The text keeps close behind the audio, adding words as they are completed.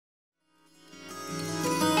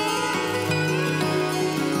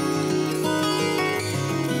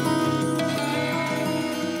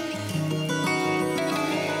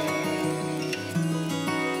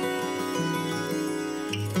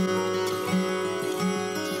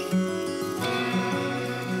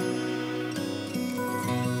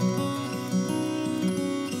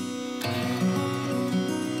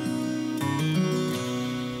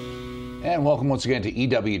And welcome once again to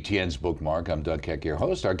EWTN's Bookmark. I'm Doug Keck, your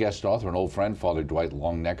host. Our guest author and old friend, Father Dwight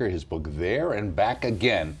Longenecker. His book, There and Back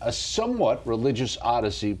Again, a somewhat religious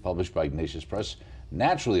odyssey, published by Ignatius Press,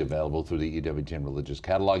 naturally available through the EWTN Religious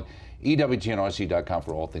Catalog, EWTNRC.com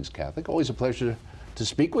for all things Catholic. Always a pleasure to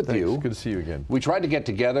speak with you. Good to see you again. We tried to get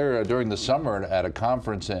together during the summer at a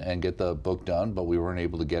conference and get the book done, but we weren't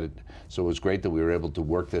able to get it. So it was great that we were able to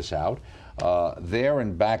work this out. There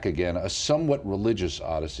and Back Again, a somewhat religious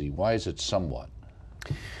odyssey. Why is it somewhat?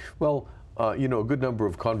 Well, you know, a good number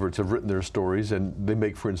of converts have written their stories, and they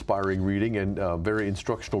make for inspiring reading and very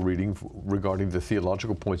instructional reading regarding the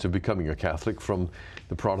theological points of becoming a Catholic from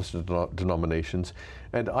the Protestant denominations.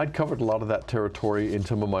 And I'd covered a lot of that territory in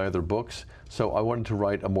some of my other books, so I wanted to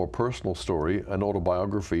write a more personal story, an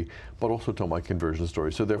autobiography, but also tell my conversion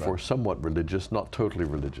story. So therefore, somewhat religious, not totally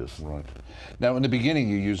religious. Right. Now, in the beginning,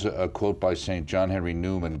 you use a quote by St. John Henry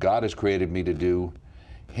Newman: "God has created me to do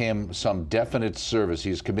him some definite service. He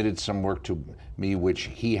has committed some work to me which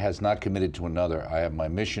he has not committed to another. I have my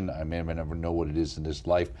mission. I may never know what it is in this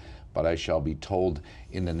life, but I shall be told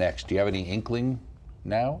in the next." Do you have any inkling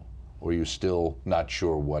now, or are you still not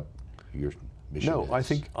sure what your mission is? No, I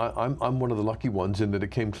think I'm one of the lucky ones in that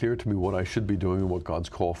it came clear to me what I should be doing and what God's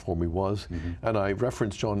call for me was. And I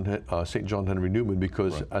referenced St. John Henry Newman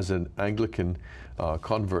because as an Anglican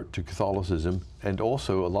convert to Catholicism, and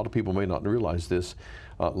also a lot of people may not realize this,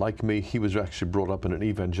 like me, he was actually brought up in an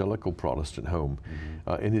evangelical Protestant home.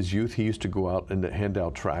 In his youth, he used to go out and hand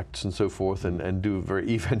out tracts and so forth and do very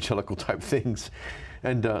evangelical type things.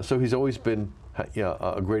 And so he's always been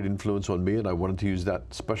a great influence on me, and I wanted to use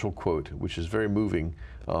that special quote, which is very moving,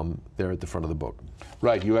 there at the front of the book.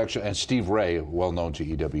 Right, you actually, and Steve Ray, well known to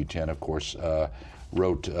EWTN, of course,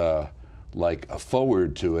 wrote like a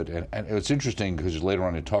forward to it, and it's interesting because later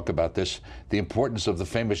on you talk about this, the importance of the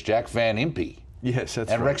famous Jack Van Impe. Yes,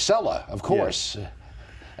 that's and right. Rexella, of course. Yes.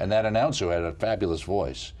 And that announcer had a fabulous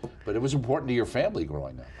voice. But it was important to your family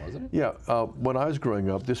growing up, wasn't it? Yeah, when I was growing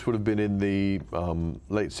up, this would have been in the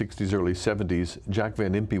late 60s, early 70s, Jack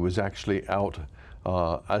Van Impe was actually out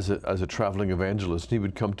as a traveling evangelist. He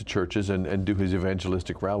would come to churches and do his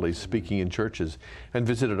evangelistic rallies, speaking in churches, and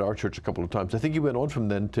visited our church a couple of times. I think he went on from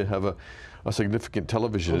then to have a significant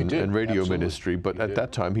television and radio ministry, but at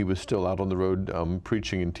that time he was still out on the road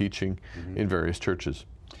preaching and teaching in various churches.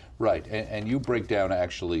 Right, and you break down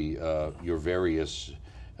actually your various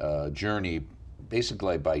journey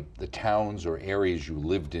basically by the towns or areas you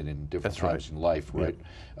lived in different times in life, right?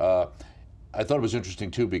 Yeah. I thought it was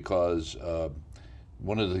interesting too because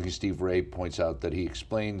one of the things Steve Ray points out that he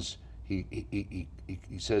explains, he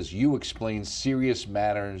says, you explain serious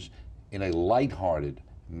matters in a lighthearted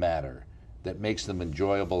manner that makes them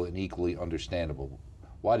enjoyable and equally understandable.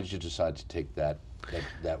 Why did you decide to take that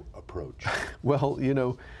approach? Well, you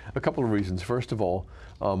know, a couple of reasons. First of all,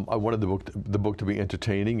 I wanted the book to be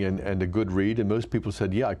entertaining and a good read, and most people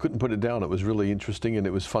said, yeah, I couldn't put it down. It was really interesting and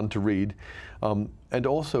it was fun to read. And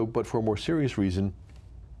also, but for a more serious reason,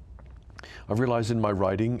 I've realized in my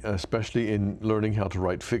writing, especially in learning how to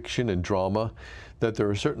write fiction and drama, that there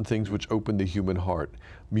are certain things which open the human heart.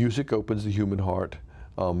 Music opens the human heart.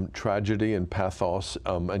 Tragedy and pathos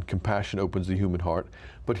and compassion opens the human heart,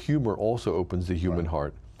 but humor also opens the human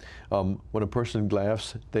heart. When a person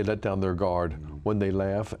laughs, they let down their guard. When they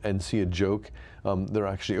laugh and see a joke, they're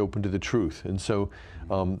actually open to the truth. And so,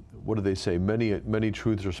 what do they say? Many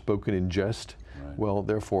truths are spoken in jest. Well,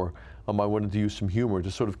 therefore, I wanted to use some humor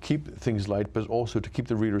to sort of keep things light, but also to keep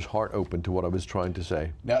the reader's heart open to what I was trying to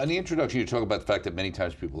say. Now, in the introduction, you talk about the fact that many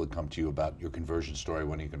times people would come to you about your conversion story,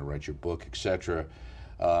 when are you going to write your book, etc.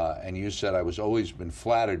 And you said, I was always been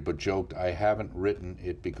flattered, but joked, I haven't written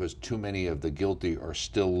it because too many of the guilty are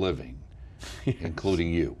still living, yes,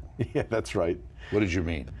 including you. Yeah, that's right. What did you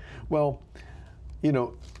mean? Well, you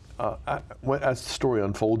know, as the story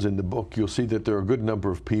unfolds in the book, you'll see that there are a good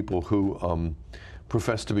number of people who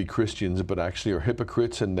profess to be Christians, but actually are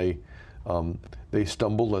hypocrites, and they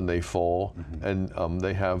stumble and they fall, and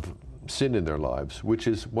they have sin in their lives, which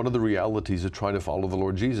is one of the realities of trying to follow the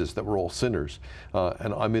Lord Jesus, that we're all sinners,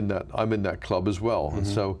 and I'm in that club as well. And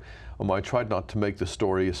so I tried not to make the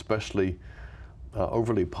story especially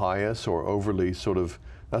overly pious or overly sort of,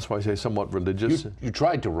 that's why I say somewhat religious. You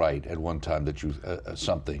tried to write at one time that you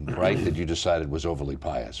something, right, that you decided was overly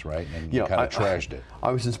pious, right? And you kind of trashed it.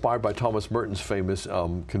 I was inspired by Thomas Merton's famous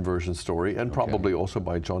conversion story, and probably also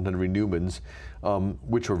by John Henry Newman's,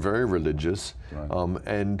 which were very religious.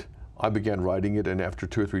 And I began writing it, and after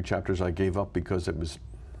 2 or 3 chapters, I gave up because it was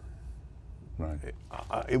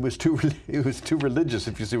it was too religious,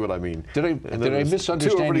 if you see what I mean. Did I misunderstand?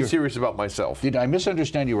 Too overly serious about myself. Did I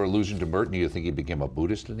misunderstand your allusion to Merton? Do you think he became a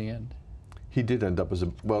Buddhist in the end? He did end up as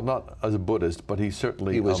a, well, not as a Buddhist, but he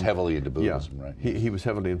certainly... He was heavily into Buddhism, yeah, right? He was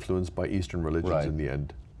heavily influenced by Eastern religions in the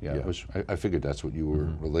end. Yeah, I figured that's what you were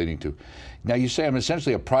relating to. Now, you say I'm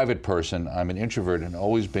essentially a private person, I'm an introvert, and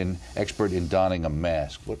always been expert in donning a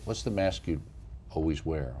mask. What's the mask you always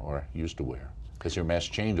wear, or used to wear? Because your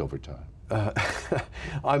mask changed over time.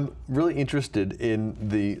 I'm really interested in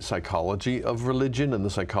the psychology of religion and the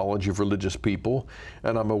psychology of religious people,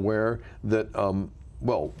 and I'm aware that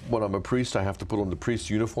well, when I'm a priest, I have to put on the priest's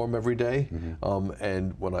uniform every day,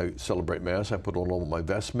 and when I celebrate Mass, I put on all of my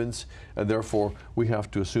vestments, and therefore we have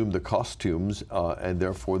to assume the costumes and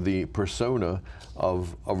therefore the persona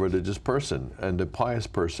of a religious person and a pious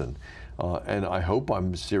person. And I hope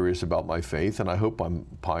I'm serious about my faith, and I hope I'm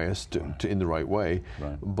pious in the right way.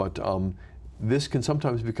 Right. But this can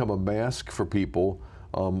sometimes become a mask for people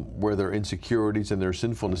where their insecurities and their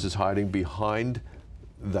sinfulness is hiding behind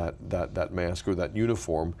that mask or that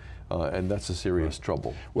uniform, and that's a serious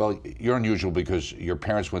trouble. Well, you're unusual because your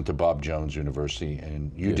parents went to Bob Jones University,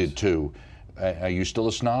 and you did too. Are you still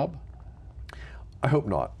a snob? I hope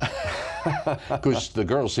not. Because the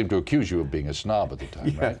girls seem to accuse you of being a snob at the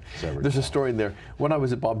time, right? There's a story in there. When I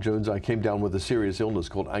was at Bob Jones, I came down with a serious illness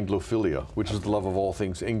called anglophilia, which is the love of all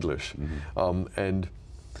things English. And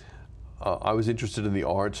I was interested in the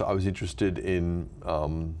arts. I was interested in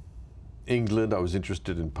England. I was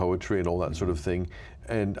interested in poetry and all that sort of thing.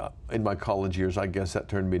 And in my college years, I guess that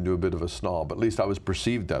turned me into a bit of a snob. At least I was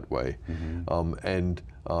perceived that way. And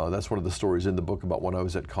that's one of the stories in the book about when I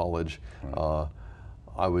was at college.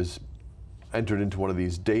 I was entered into one of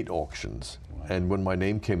these date auctions. And when my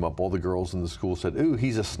name came up, all the girls in the school said, "Ooh,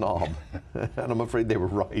 he's a snob." And I'm afraid they were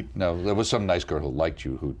right. No, there was some nice girl who liked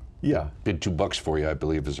you, who bid $2 for you, I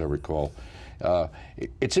believe, as I recall.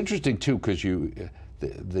 It's interesting, too, because you...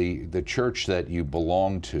 The church that you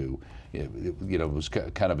belonged to, you know, was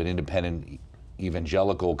kind of an independent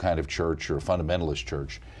evangelical kind of church or a fundamentalist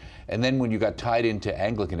church. And then when you got tied into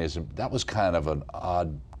Anglicanism, that was kind of an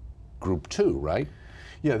odd group too, right?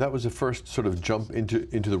 Yeah, that was the first sort of jump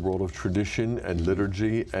into the world of tradition and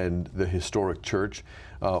liturgy and the historic church.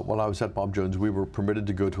 While I was at Bob Jones, we were permitted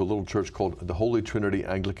to go to a little church called the Holy Trinity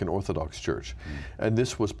Anglican Orthodox Church. And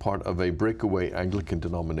this was part of a breakaway Anglican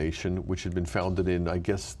denomination, which had been founded in, I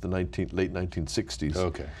guess, the late 1960s.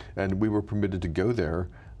 Okay. And we were permitted to go there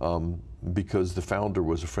because the founder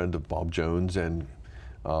was a friend of Bob Jones, and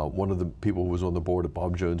one of the people who was on the board at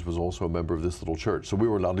Bob Jones was also a member of this little church. So we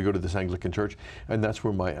were allowed to go to this Anglican church, and that's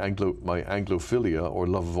where my Anglophilia, or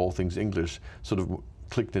love of all things English, sort of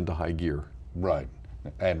clicked into high gear. Right.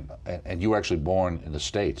 And you were actually born in the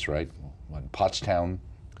States, right? In Pottstown?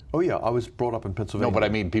 Oh yeah, I was brought up in Pennsylvania. No, but I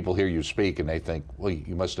mean, people hear you speak and they think, well,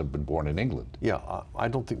 you must have been born in England. Yeah, I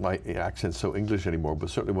don't think my accent's so English anymore, but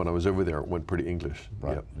certainly when I was over there, it went pretty English.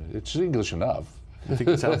 Right. Yep. It's English enough. I think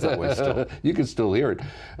it sounds that way still. You can still hear it.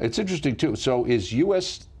 It's interesting too. So is the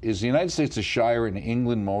United States a shire and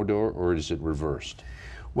England Mordor, or is it reversed?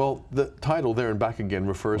 Well, the title there and back again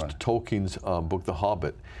refers to Tolkien's book, The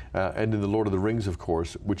Hobbit. And in The Lord of the Rings, of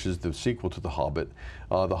course, which is the sequel to The Hobbit,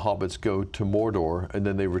 the hobbits go to Mordor and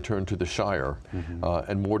then they return to the Shire.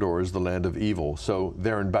 And Mordor is the land of evil. So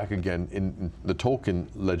there and back again in the Tolkien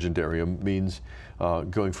legendarium means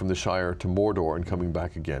going from the Shire to Mordor and coming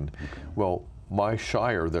back again. Well, my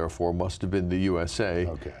Shire, therefore, must have been the USA,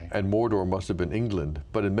 and Mordor must have been England.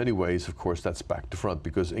 But in many ways, of course, that's back to front,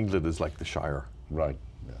 because England is like the Shire. Right.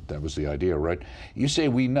 That was the idea, right? You say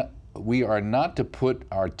we are not to put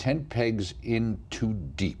our tent pegs in too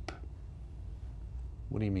deep.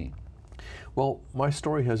 What do you mean? Well, my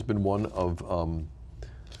story has been one of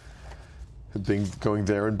going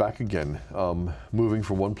there and back again, moving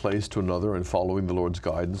from one place to another and following the Lord's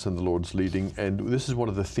guidance and the Lord's leading. And this is one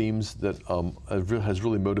of the themes that has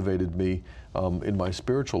really motivated me in my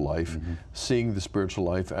spiritual life, seeing the spiritual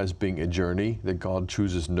life as being a journey, that God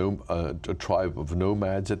chooses a tribe of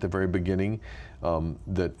nomads at the very beginning,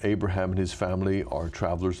 that Abraham and his family are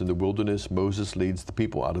travelers in the wilderness. Moses leads the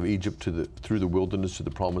people out of Egypt through the wilderness to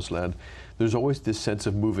the promised land. There's always this sense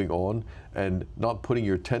of moving on, and not putting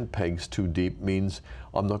your tent pegs too deep means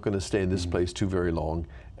I'm not going to stay in this place too very long.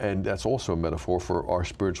 And that's also a metaphor for our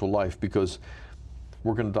spiritual life, because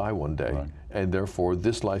we're going to die one day. Right. And therefore,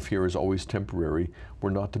 this life here is always temporary. We're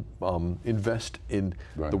not to invest in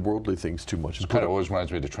the worldly things too much. It kind of always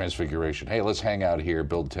reminds me of the Transfiguration. Hey, let's hang out here,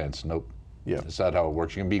 build tents. Nope. Yeah. That's not how it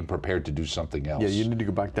works. You're being prepared to do something else. Yeah, you need to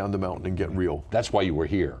go back down the mountain and get real. That's why you were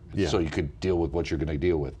here, so you could deal with what you're going to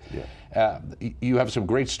deal with. Yeah. You have some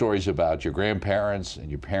great stories about your grandparents and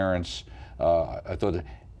your parents. I thought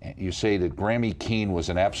you say that Grammy Keene was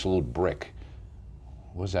an absolute brick.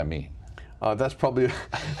 What does that mean? That's probably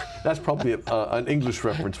an English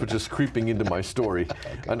reference, which is creeping into my story.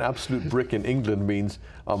 Okay. An absolute brick in England means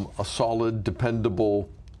a solid, dependable,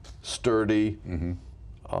 sturdy,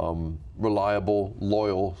 reliable,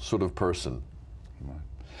 loyal sort of person.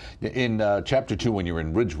 In chapter 2, when you're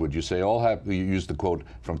in Ridgewood, you say, you use the quote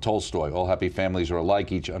from Tolstoy, all happy families are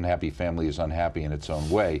alike, each unhappy family is unhappy in its own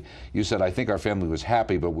way. You said, I think our family was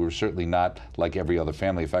happy, but we were certainly not like every other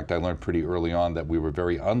family. In fact, I learned pretty early on that we were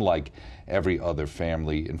very unlike every other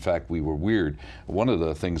family. In fact, we were weird. One of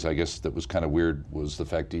the things, I guess, that was kind of weird was the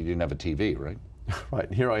fact that you didn't have a TV, right?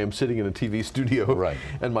 Right. Here I am sitting in a TV studio, right.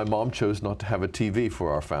 And my mom chose not to have a TV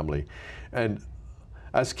for our family. And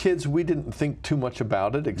as kids, we didn't think too much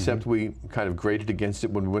about it, except we kind of grated against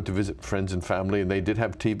it when we went to visit friends and family, and they did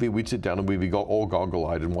have TV. We'd sit down and we'd be all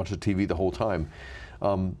goggle-eyed and watch the TV the whole time.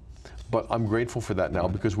 But I'm grateful for that now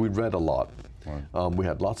because we read a lot. Right. We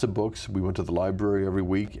had lots of books. We went to the library every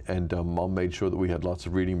week, and Mom made sure that we had lots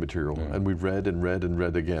of reading material. Yeah. And we read and read and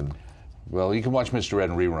read again. Well, you can watch Mr.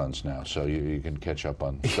 Ed in reruns now, so you can catch up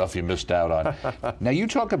on stuff you missed out on. Now, you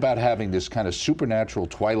talk about having this kind of supernatural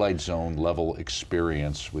Twilight Zone level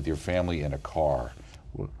experience with your family in a car,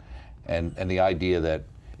 and the idea that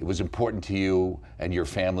it was important to you and your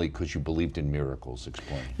family because you believed in miracles.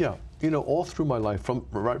 Explain. Yeah, all through my life,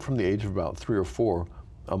 right from the age of about 3 or 4,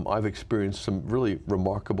 I've experienced some really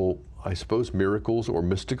remarkable, I suppose, miracles or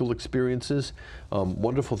mystical experiences,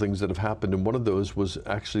 wonderful things that have happened. And one of those was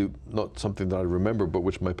actually not something that I remember, but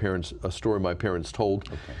a story my parents told.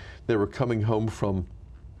 Okay. They were coming home from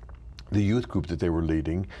the youth group that they were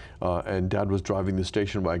leading, and Dad was driving the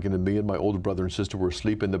station wagon, and me and my older brother and sister were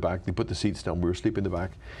asleep in the back. They put the seats down, we were asleep in the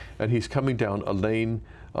back, and he's coming down a lane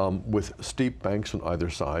with steep banks on either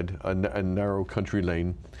side, a narrow country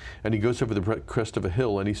lane, and he goes over the crest of a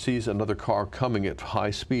hill, and he sees another car coming at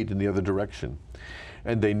high speed in the other direction.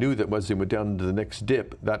 And they knew that as they went down into the next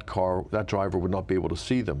dip, that driver would not be able to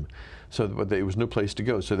see them. So there was no place to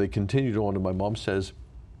go. So they continued on, and my mom says,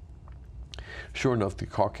 sure enough, the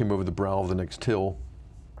car came over the brow of the next hill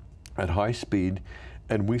at high speed,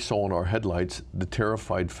 and we saw in our headlights the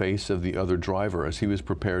terrified face of the other driver as he was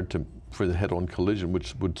prepared for the head-on collision,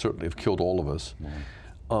 which would certainly have killed all of us.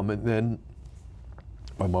 Mm-hmm. And then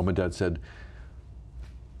my mom and Dad said,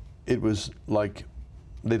 it was like,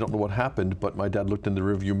 they don't know what happened, but my dad looked in the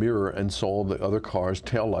rearview mirror and saw the other car's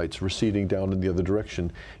taillights receding down in the other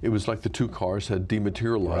direction. It was like the two cars had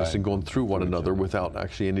dematerialized and gone through one another without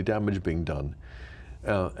actually any damage being done.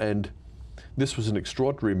 And this was an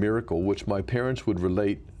extraordinary miracle, which my parents would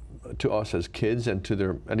relate to us as kids and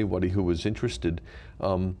to anybody who was interested,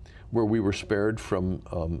 where we were spared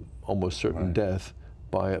from almost certain death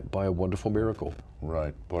by a wonderful miracle.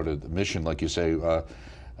 Right, part of the mission, like you say.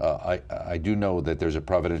 I do know that there's a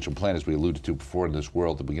providential plan, as we alluded to before, in this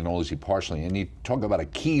world that we can only see partially. And you talk about a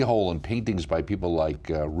keyhole in paintings by people like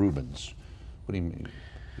Rubens. What do you mean?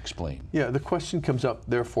 Explain. Yeah, the question comes up,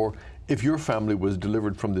 therefore, if your family was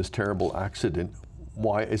delivered from this terrible accident,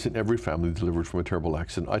 why isn't every family delivered from a terrible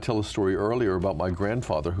accident? I tell a story earlier about my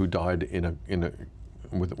grandfather who died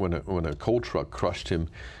when a coal truck crushed him,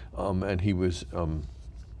 and he was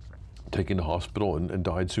taken to hospital and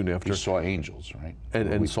died soon after. He saw angels, right?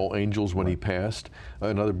 And saw angels when he passed.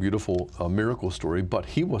 Another beautiful miracle story, but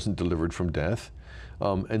he wasn't delivered from death.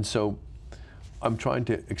 And so I'm trying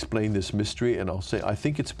to explain this mystery, and I'll say, I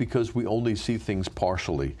think it's because we only see things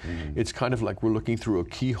partially. Mm-hmm. It's kind of like we're looking through a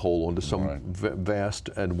keyhole onto some vast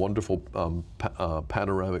and wonderful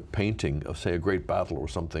panoramic painting of, say, a great battle or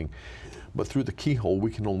something. But through the keyhole, we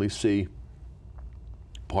can only see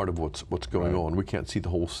part of what's going on. We can't see the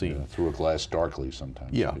whole scene. Yeah, through a glass darkly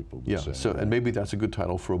sometimes. Yeah, people would say. So, and maybe that's a good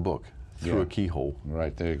title for a book, Through a Keyhole.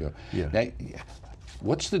 Right, there you go. Yeah. Now,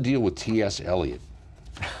 what's the deal with T.S. Eliot?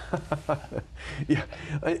 Yeah,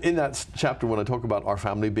 in that chapter when I talk about our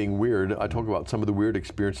family being weird, I talk about some of the weird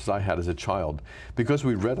experiences I had as a child. Because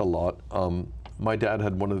we read a lot, my dad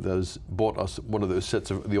had bought us one of those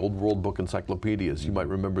sets of the old World Book encyclopedias. You might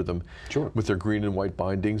remember them. Sure. With their green and white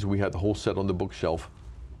bindings. We had the whole set on the bookshelf.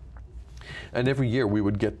 And every year we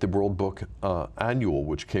would get the World Book Annual,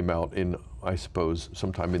 which came out in, I suppose,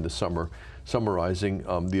 sometime in the summer, summarizing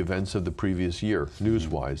the events of the previous year,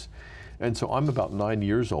 news-wise. And so I'm about 9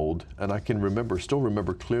 years old, and I can still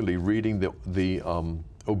remember clearly reading the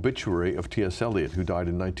obituary of T.S. Eliot, who died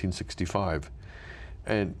in 1965,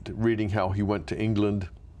 and reading how he went to England,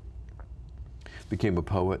 became a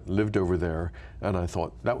poet, lived over there, and I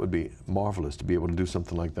thought that would be marvelous to be able to do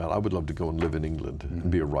something like that. I would love to go and live in England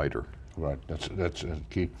and be a writer. Right, that's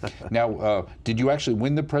key. Now, did you actually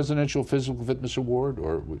win the Presidential Physical Fitness Award,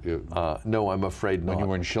 or no, I'm afraid not. When you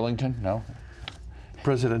were in Shillington? No.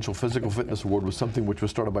 Presidential Physical Fitness Award was something which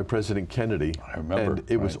was started by President Kennedy. I remember.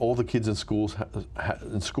 And it was all the kids in schools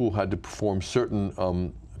in school had to perform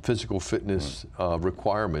certain physical fitness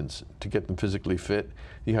requirements to get them physically fit.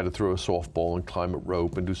 You had to throw a softball and climb a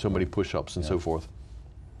rope and do so many push-ups and so forth.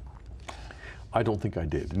 I don't think I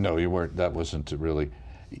did. No, you weren't. That wasn't really.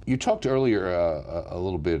 You talked earlier a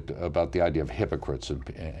little bit about the idea of hypocrites,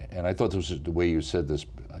 and I thought this was the way you said this.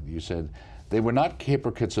 You said they were not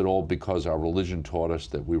hypocrites at all because our religion taught us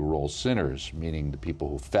that we were all sinners, meaning the people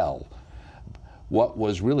who fell. What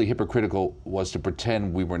was really hypocritical was to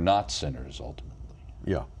pretend we were not sinners, ultimately.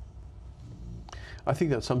 Yeah. I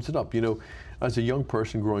think that sums it up. You know, as a young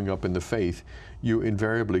person growing up in the faith, you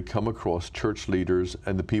invariably come across church leaders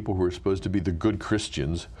and the people who are supposed to be the good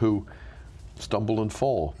Christians who stumble and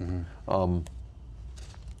fall.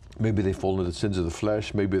 Maybe they fall into sins of the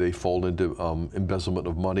flesh, maybe they fall into embezzlement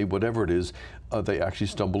of money, whatever it is, they actually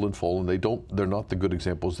stumble and fall, and they're not the good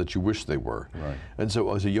examples that you wish they were. Right. And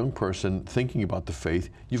so as a young person thinking about the faith,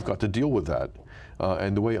 you've got to deal with that.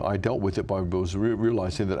 And the way I dealt with it was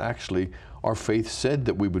realizing that actually our faith said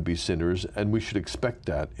that we would be sinners, and we should expect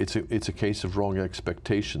that. It's a case of wrong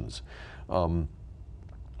expectations.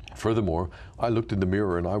 Furthermore, I looked in the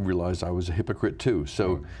mirror and I realized I was a hypocrite too.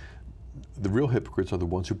 So the real hypocrites are the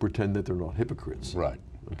ones who pretend that they're not hypocrites. Right.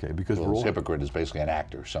 Okay, because Well, a hypocrite is basically an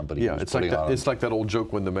actor, somebody who's it's like putting on. It's like that old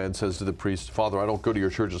joke when the man says to the priest, "Father, I don't go to your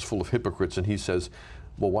church, it's full of hypocrites," and he says,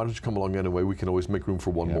 "Well, why don't you come along anyway? We can always make room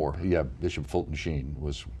for one more." Yeah, Bishop Fulton Sheen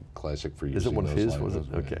was classic for using Is it one of those his? Was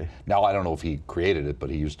it? languages. Okay. Now, I don't know if he created it, but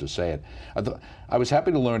he used to say it. I was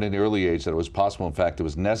happy to learn in the early age that it was possible, in fact, it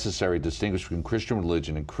was necessary to distinguish between Christian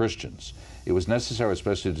religion and Christians. It was necessary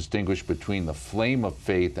especially to distinguish between the flame of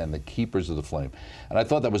faith and the keepers of the flame. And I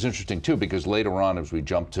thought that was interesting, too, because later on, as we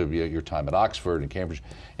jumped to your time at Oxford and Cambridge,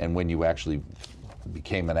 and when you actually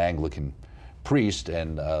became an Anglican priest,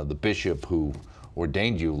 and the bishop who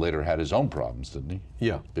ordained you later had his own problems, didn't he?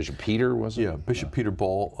 Yeah. Bishop Peter, was it? Yeah, Bishop Peter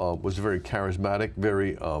Ball was a very charismatic,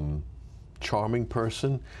 very charming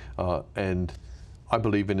person, and I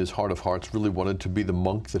believe in his heart of hearts really wanted to be the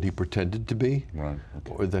monk that he pretended to be, Right.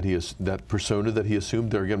 Okay. or that that persona that he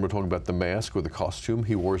assumed. There again, we're talking about the mask or the costume.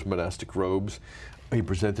 He wore his monastic robes. He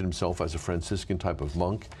presented himself as a Franciscan type of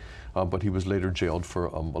monk, but he was later jailed for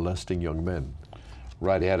molesting young men.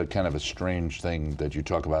 Right, he had a kind of a strange thing that you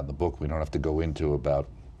talk about in the book. We don't have to go into about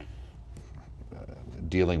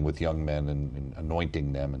dealing with young men and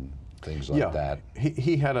anointing them and things like that.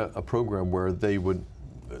 He had a program where they would,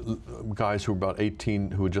 guys who were about 18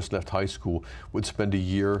 who had just left high school would spend a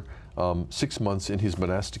year, 6 months in his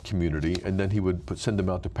monastic community, and then he would send them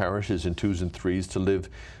out to parishes in 2s and 3s to live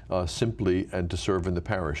simply and to serve in the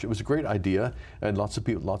parish. It was a great idea, and lots of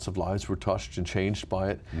people, lots of lives were touched and changed by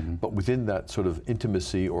it. But within that sort of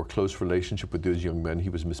intimacy or close relationship with those young men, he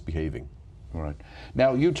was misbehaving. All right.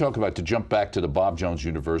 Now, you talk about, to jump back to the Bob Jones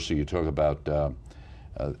University, you talk about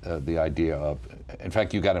the idea of, in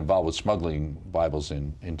fact, you got involved with smuggling Bibles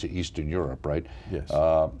into Eastern Europe, right? Yes.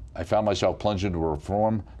 I found myself plunged into a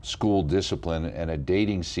reform school discipline and a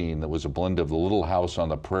dating scene that was a blend of the Little House on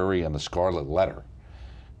the Prairie and the Scarlet Letter,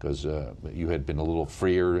 because you had been a little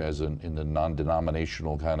freer in the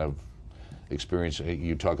non-denominational kind of experience.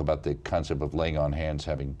 You talk about the concept of laying on hands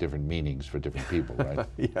having different meanings for different people, right?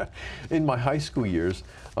 Yeah. In my high school years,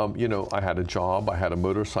 you know, I had a job, I had a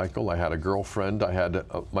motorcycle, I had a girlfriend,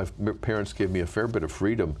 my parents gave me a fair bit of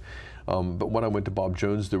freedom. But when I went to Bob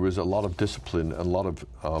Jones, there was a lot of discipline, and a lot of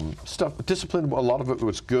stuff. Discipline, a lot of it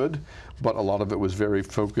was good, but a lot of it was very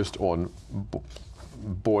focused on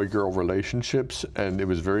boy-girl relationships, and it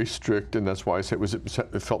was very strict, and that's why I said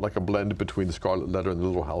it felt like a blend between the Scarlet Letter and the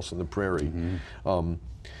Little House on the Prairie.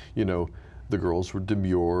 You know, the girls were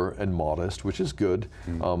demure and modest, which is good,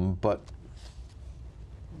 but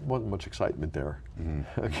wasn't much excitement there.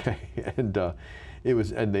 Okay, and it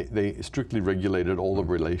was, and they strictly regulated all the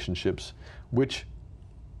relationships, which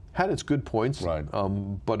had its good points, right.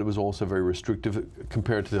 But it was also very restrictive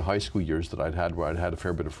compared to the high school years that I'd had, where I'd had a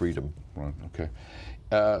fair bit of freedom. Right. Okay.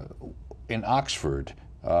 In Oxford,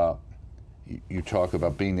 you talk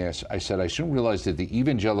about being there. I said, I soon realized that the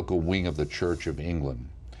evangelical wing of the Church of England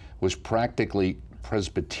was practically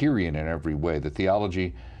Presbyterian in every way. The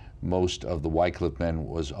theology, most of the Wycliffe men,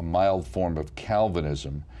 was a mild form of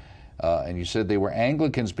Calvinism. And you said they were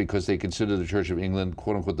Anglicans because they considered the Church of England,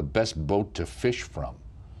 quote unquote, the best boat to fish from.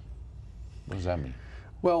 What does that mean?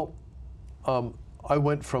 Well, I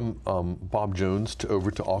went from Bob Jones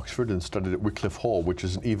over to Oxford and studied at Wycliffe Hall, which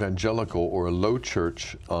is an evangelical or a low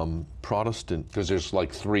church Protestant. Because there's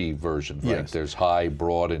like 3 versions, right? Yes. There's high,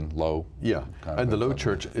 broad, and low. Yeah, and the low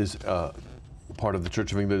church is part of the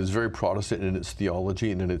Church of England is very Protestant in its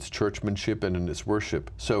theology and in its churchmanship and in its worship.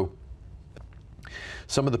 So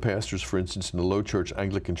some of the pastors, for instance, in the Low Church,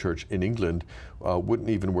 Anglican Church in England, wouldn't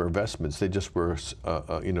even wear vestments. They just wear,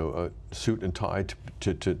 a suit and tie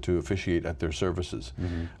to officiate at their services.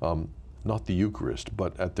 Not the Eucharist,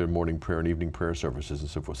 but at their morning prayer and evening prayer services and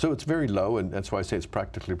so forth. So it's very low, and that's why I say it's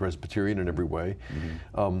practically Presbyterian in every way.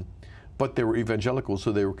 But they were evangelicals,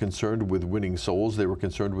 so they were concerned with winning souls. They were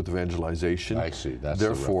concerned with evangelization. I see. That's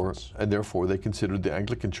the reference. And therefore, they considered the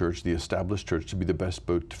Anglican Church, the established church, to be the best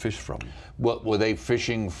boat to fish from. Well, were they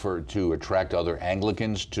fishing to attract other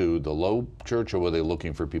Anglicans to the Low Church, or were they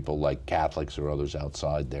looking for people like Catholics or others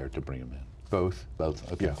outside there to bring them in? Both.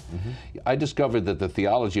 Both, okay. Yeah. I discovered that the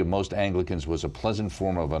theology of most Anglicans was a pleasant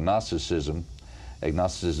form of agnosticism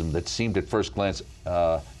that seemed at first glance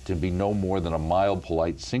to be no more than a mild,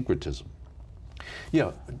 polite syncretism.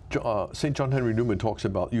 Yeah, St. John Henry Newman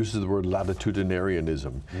uses the word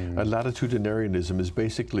latitudinarianism. And latitudinarianism is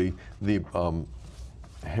basically the,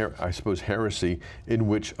 heresy in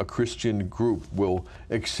which a Christian group will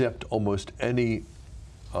accept almost any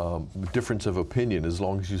difference of opinion as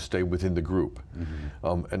long as you stay within the group.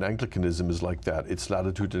 And Anglicanism is like that. It's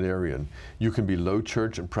latitudinarian. You can be Low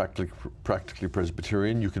Church and practically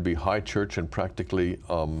Presbyterian. You can be High Church and practically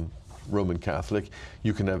Roman Catholic.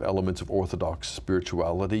 You can have elements of Orthodox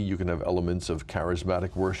spirituality. You can have elements of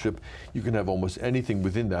charismatic worship. You can have almost anything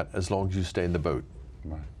within that as long as you stay in the boat.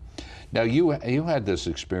 Right. Now you had this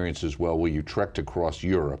experience as well where you trekked across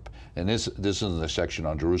Europe, and this isn't the section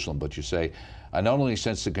on Jerusalem, but you say, I not only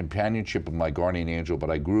sensed the companionship of my guardian angel, but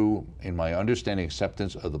I grew in my understanding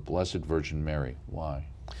acceptance of the Blessed Virgin Mary. Why?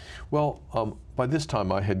 Well, by this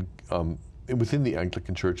time I had within the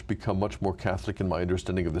Anglican Church become much more Catholic in my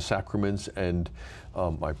understanding of the sacraments and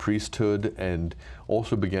my priesthood, and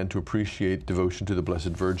also began to appreciate devotion to the Blessed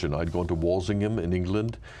Virgin. I'd gone to Walsingham in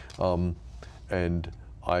England, and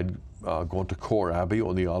I'd gone to Cor Abbey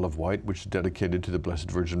on the Isle of Wight, which is dedicated to the Blessed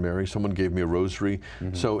Virgin Mary. Someone gave me a rosary.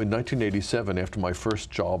 So in 1987, after my first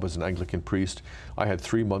job as an Anglican priest, I had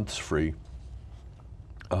 3 months free,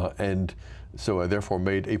 and so I therefore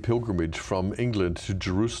made a pilgrimage from England to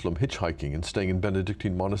Jerusalem, hitchhiking and staying in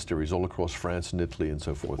Benedictine monasteries all across France and Italy and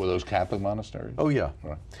so forth. Were those Catholic monasteries? Oh, yeah.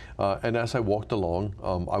 Right. And as I walked along,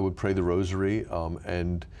 I would pray the rosary,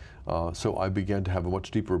 and so I began to have a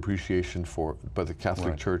much deeper appreciation for the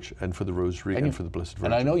Catholic Church and for the rosary and for the Blessed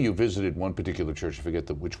Virgin. And I know you visited one particular church, I forget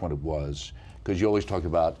which one it was, because you always talk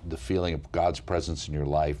about the feeling of God's presence in your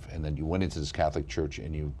life, and then you went into this Catholic church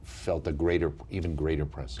and you felt a even greater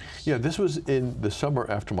presence. Yeah, this was in the summer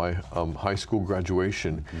after my high school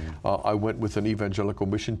graduation. I went with an evangelical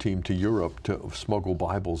mission team to Europe to smuggle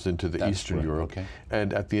Bibles into Eastern Europe. Okay.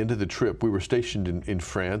 And at the end of the trip, we were stationed in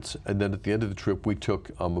France, and then at the end of the trip, we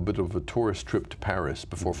took a bit of a tourist trip to Paris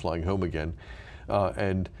before flying home again.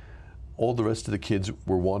 And all the rest of the kids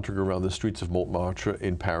were wandering around the streets of Montmartre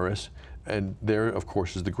in Paris. And there, of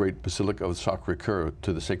course, is the great Basilica of Sacré-Cœur,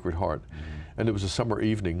 to the Sacred Heart. And it was a summer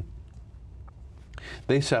evening.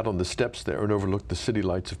 They sat on the steps there and overlooked the city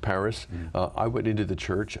lights of Paris. I went into the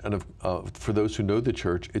church, and for those who know the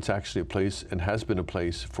church, it's actually a place, and has been a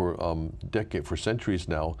place for for centuries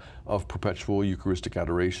now, of perpetual Eucharistic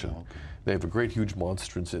adoration. Okay. They have a great, huge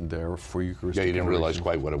monstrance in there for Eucharistic adoration. Yeah, you didn't realize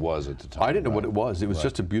quite what it was at the time. I didn't know what it was. It was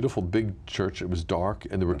just a beautiful, big church. It was dark,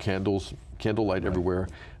 and there were candlelight everywhere,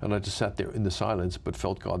 and I just sat there in the silence, but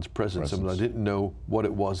felt God's presence. I mean, I didn't know what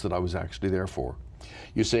it was that I was actually there for.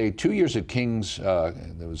 You say 2 years at King's, that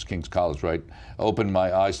was King's College, right, opened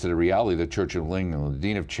my eyes to the reality of the Church of England. The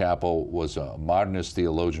Dean of Chapel was a modernist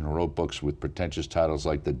theologian who wrote books with pretentious titles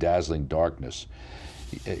like The Dazzling Darkness.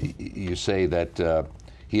 You say that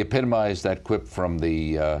he epitomized that quip from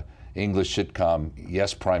the English sitcom,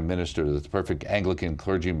 Yes, Prime Minister, that the perfect Anglican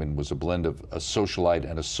clergyman was a blend of a socialite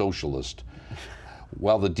and a socialist.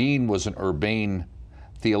 While the dean was an urbane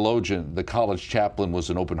theologian, the college chaplain was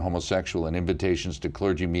an open homosexual, and invitations to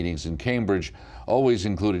clergy meetings in Cambridge always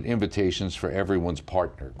included invitations for everyone's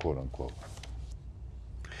partner, quote unquote.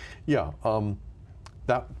 Yeah,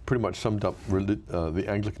 that pretty much summed up the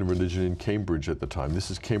Anglican religion in Cambridge at the time. This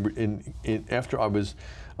is Cambridge. After I was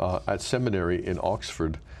at seminary in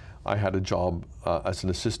Oxford, I had a job as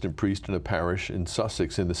an assistant priest in a parish in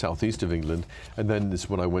Sussex in the southeast of England, and then this is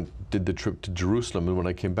when I did the trip to Jerusalem, and when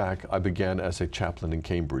I came back, I began as a chaplain in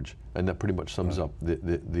Cambridge, and that pretty much sums up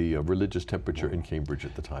the religious temperature in Cambridge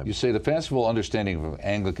at the time. You say the fanciful understanding of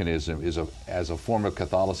Anglicanism as a form of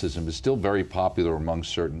Catholicism is still very popular among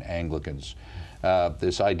certain Anglicans.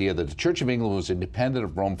 this idea that the Church of England was independent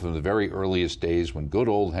of Rome from the very earliest days. When good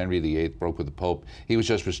old Henry VIII broke with the Pope, he was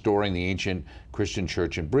just restoring the ancient Christian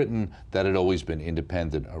church in Britain that had always been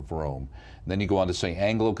independent of Rome. And then you go on to say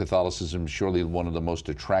Anglo-Catholicism is surely one of the most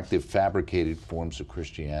attractive fabricated forms of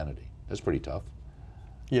Christianity. That's pretty tough.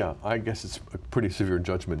 Yeah, I guess it's a pretty severe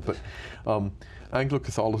judgment, but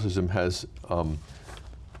Anglo-Catholicism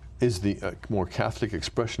is the more Catholic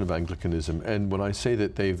expression of Anglicanism. And when I say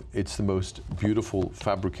that it's the most beautiful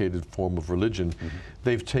fabricated form of religion,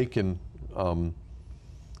 they've taken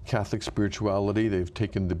Catholic spirituality, they've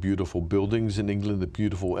taken the beautiful buildings in England, the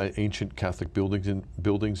beautiful ancient Catholic buildings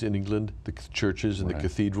in England, the churches and the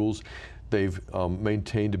cathedrals. They've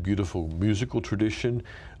maintained a beautiful musical tradition,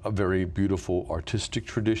 a very beautiful artistic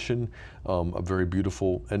tradition, a very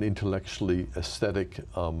beautiful and intellectually aesthetic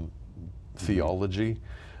theology.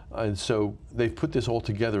 And so they've put this all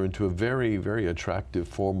together into a very, very attractive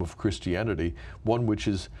form of Christianity, one which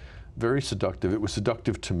is very seductive. It was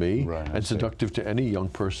seductive to me, and seductive to any young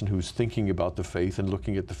person who's thinking about the faith and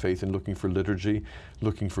looking at the faith and looking for liturgy,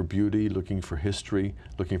 looking for beauty, looking for history,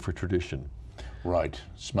 looking for tradition. Right.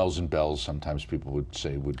 Smells and bells, sometimes people would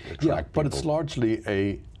say, would attract people. But But it's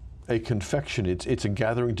largely a confection. It's a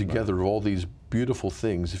gathering together of all these beautiful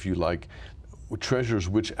things, if you like, treasures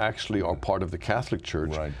which actually are part of the Catholic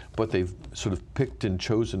Church, but they've sort of picked and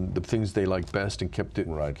chosen the things they like best and kept it.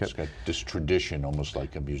 It's got this tradition, almost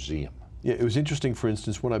like a museum. Yeah, it was interesting, for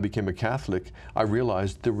instance, when I became a Catholic, I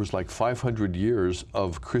realized there was like 500 years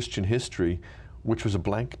of Christian history which was a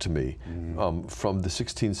blank to me from the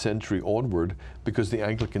 16th century onward, because the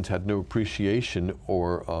Anglicans had no appreciation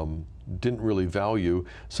or didn't really value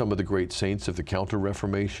some of the great saints of the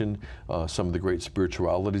Counter-Reformation, some of the great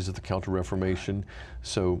spiritualities of the Counter-Reformation.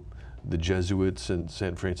 So the Jesuits and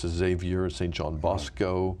St. Francis Xavier, St. John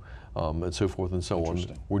Bosco, and so forth and so on,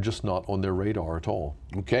 were just not on their radar at all.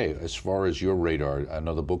 Okay, as far as your radar,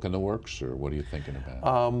 another book in the works, or what are you thinking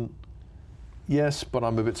about? Yes, but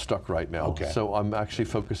I'm a bit stuck right now. Okay. So I'm actually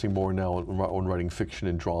focusing more now on writing fiction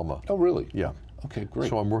and drama. Oh, really? Yeah. Okay, great.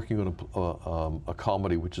 So I'm working on a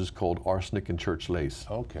comedy which is called Arsenic and Church Lace.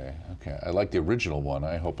 Okay, okay. I like the original one.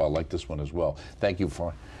 I hope I'll like this one as well. Thank you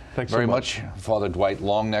Thanks very so much. Father Dwight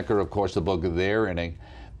Longenecker, of course, the book There and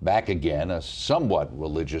Back Again, a somewhat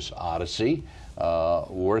religious odyssey,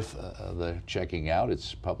 worth the checking out.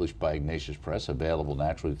 It's published by Ignatius Press, available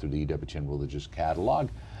naturally through the Ewtn Religious Catalog.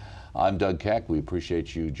 I'm Doug Keck. We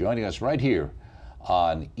appreciate you joining us right here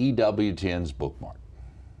on EWTN's Bookmark.